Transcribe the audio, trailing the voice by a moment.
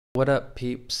What up,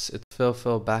 peeps? It's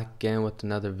Phil back again with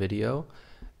another video.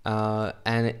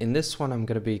 And in this one I'm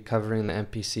going to be covering the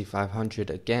MPC 500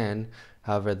 again.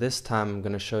 However, this time I'm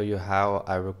going to show you how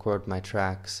I record my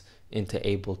tracks into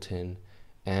Ableton.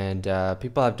 And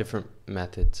people have different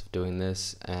methods of doing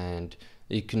this, and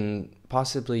you can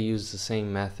possibly use the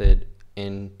same method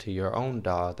into your own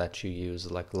DAW that you use,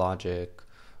 like Logic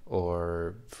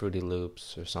or Fruity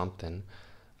Loops or something.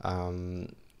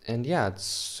 And yeah, it's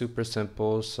super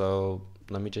simple, so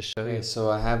let me just show you. So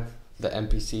I have the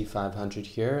MPC 500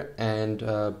 here, and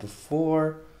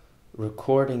before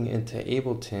recording into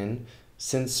Ableton,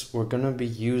 since we're going to be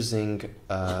using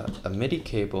a MIDI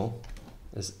cable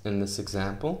in this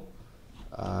example,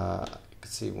 you can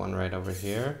see one right over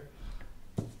here,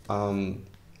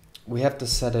 we have to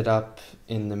set it up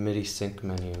in the MIDI sync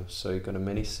menu. So you go to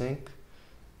MIDI sync,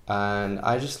 and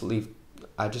I just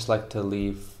like to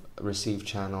leave receive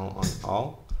channel on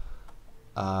all,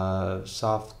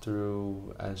 soft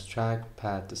through as track,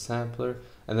 pad to sampler,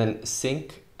 and then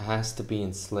sync has to be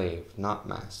in slave, not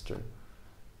master.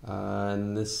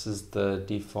 And this is the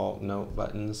default note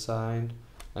button side,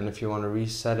 and if you want to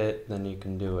reset it, then you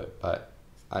can do it, but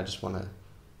I just want to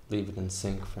leave it in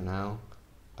sync for now.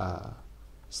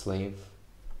 Slave,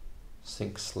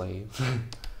 sync slave.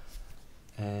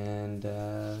 And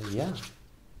yeah.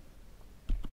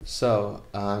 So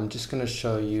I'm just going to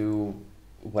show you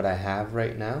what I have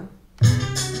right now.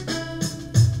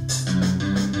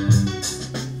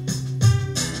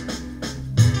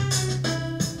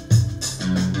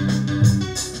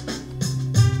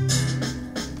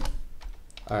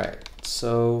 Alright,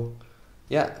 so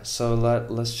yeah, so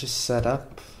let's just set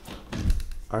up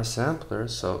our sampler.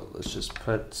 So let's just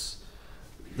put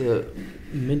the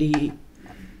MIDI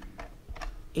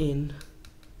in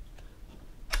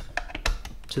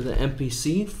to the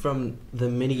MPC from the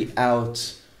MIDI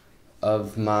out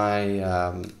of my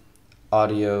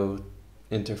audio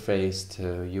interface to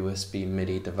USB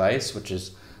MIDI device, which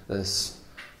is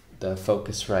the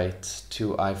Focusrite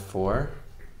 2i4.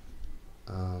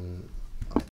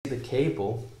 The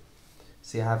cable,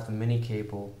 see I have the MIDI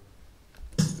cable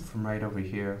from right over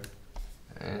here,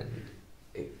 and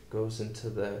it goes into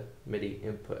the MIDI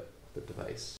input the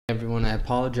device. Everyone, I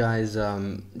apologize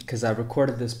because I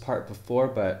recorded this part before,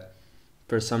 but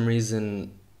for some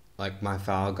reason like my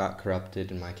file got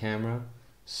corrupted in my camera,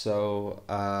 so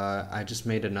I just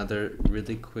made another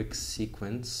really quick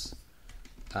sequence,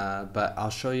 but I'll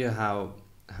show you how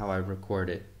I record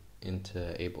it into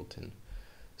Ableton.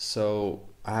 So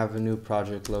I have a new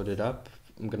project loaded up.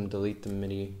 I'm going to delete the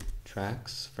MIDI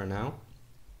tracks for now,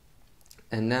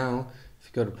 and now if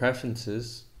you go to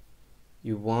preferences,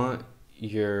 you want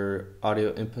your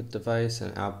audio input device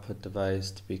and output device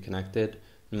to be connected.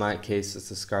 In my case, it's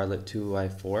the Scarlett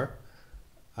 2i4.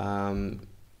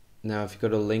 Now if you go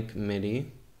to link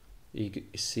MIDI, you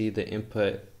see the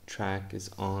input track is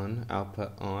on,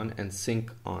 output on, and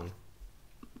sync on.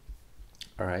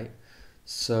 Alright,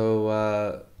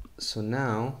 so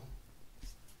now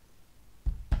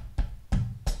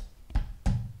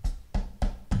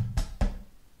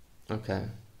okay,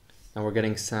 now we're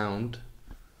getting sound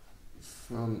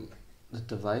from the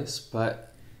device,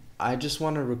 but I just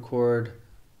want to record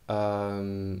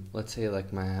let's say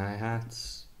like my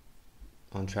hi-hats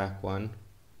on track 1.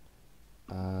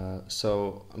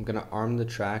 So I'm gonna arm the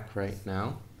track right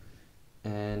now,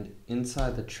 and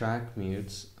inside the track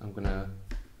mutes I'm gonna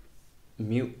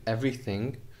mute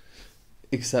everything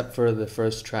except for the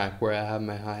first track where I have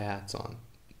my hi-hats on.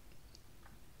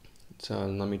 So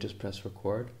let me just press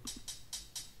record.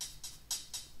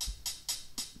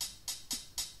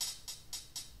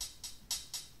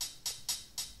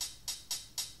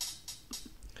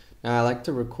 Now I like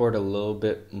to record a little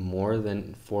bit more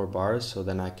than 4 bars, so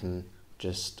then I can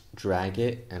just drag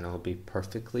it and it'll be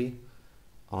perfectly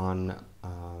on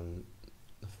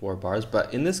the 4 bars.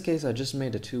 But in this case I just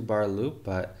made a 2-bar loop,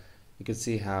 but you can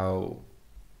see how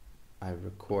I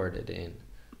record it in.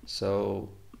 So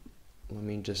let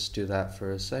me just do that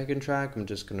for a second track. I'm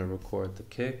just going to record the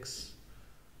kicks.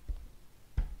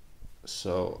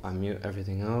 So I mute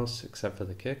everything else except for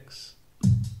the kicks.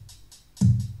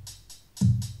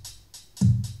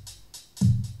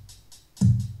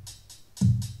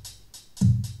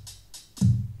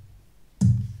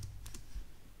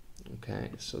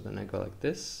 Okay, so then I go like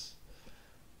this,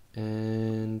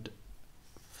 and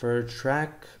for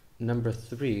track number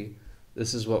 3,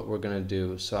 this is what we're gonna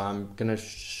do. So I'm gonna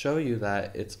show you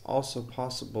that it's also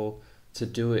possible to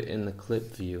do it in the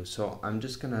clip view. So I'm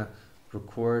just gonna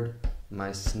record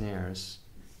my snares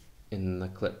in the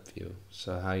clip view.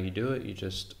 So how you do it, you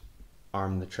just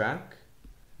arm the track,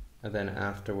 and then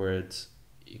afterwards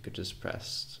you could just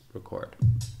press record.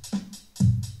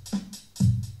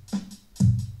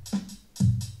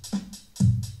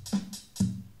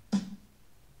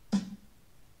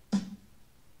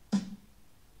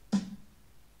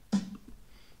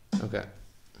 Okay.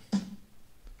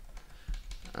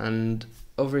 And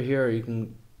over here you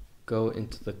can go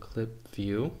into the clip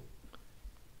view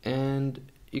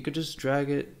and you could just drag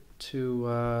it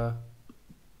to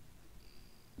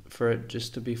for it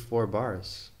just to be 4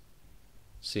 bars.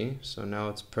 See? So now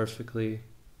it's perfectly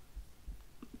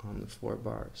on the 4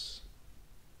 bars.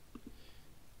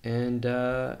 And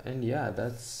yeah,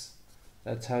 that's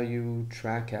how you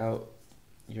track out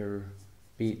your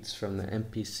beats from the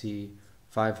MPC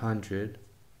 500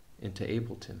 into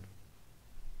Ableton.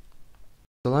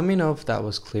 So let me know if that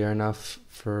was clear enough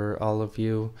for all of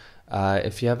you.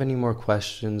 If you have any more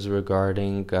questions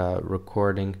regarding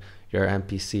recording your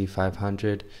MPC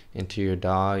 500 into your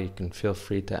DAW, you can feel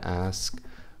free to ask.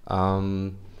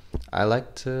 I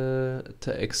like to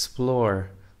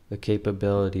explore the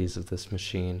capabilities of this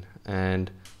machine, and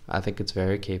I think it's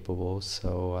very capable.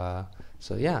 So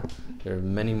yeah, there are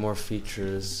many more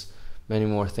features, many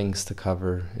more things to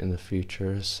cover in the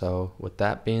future. So with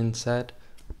that being said,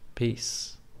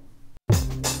 peace.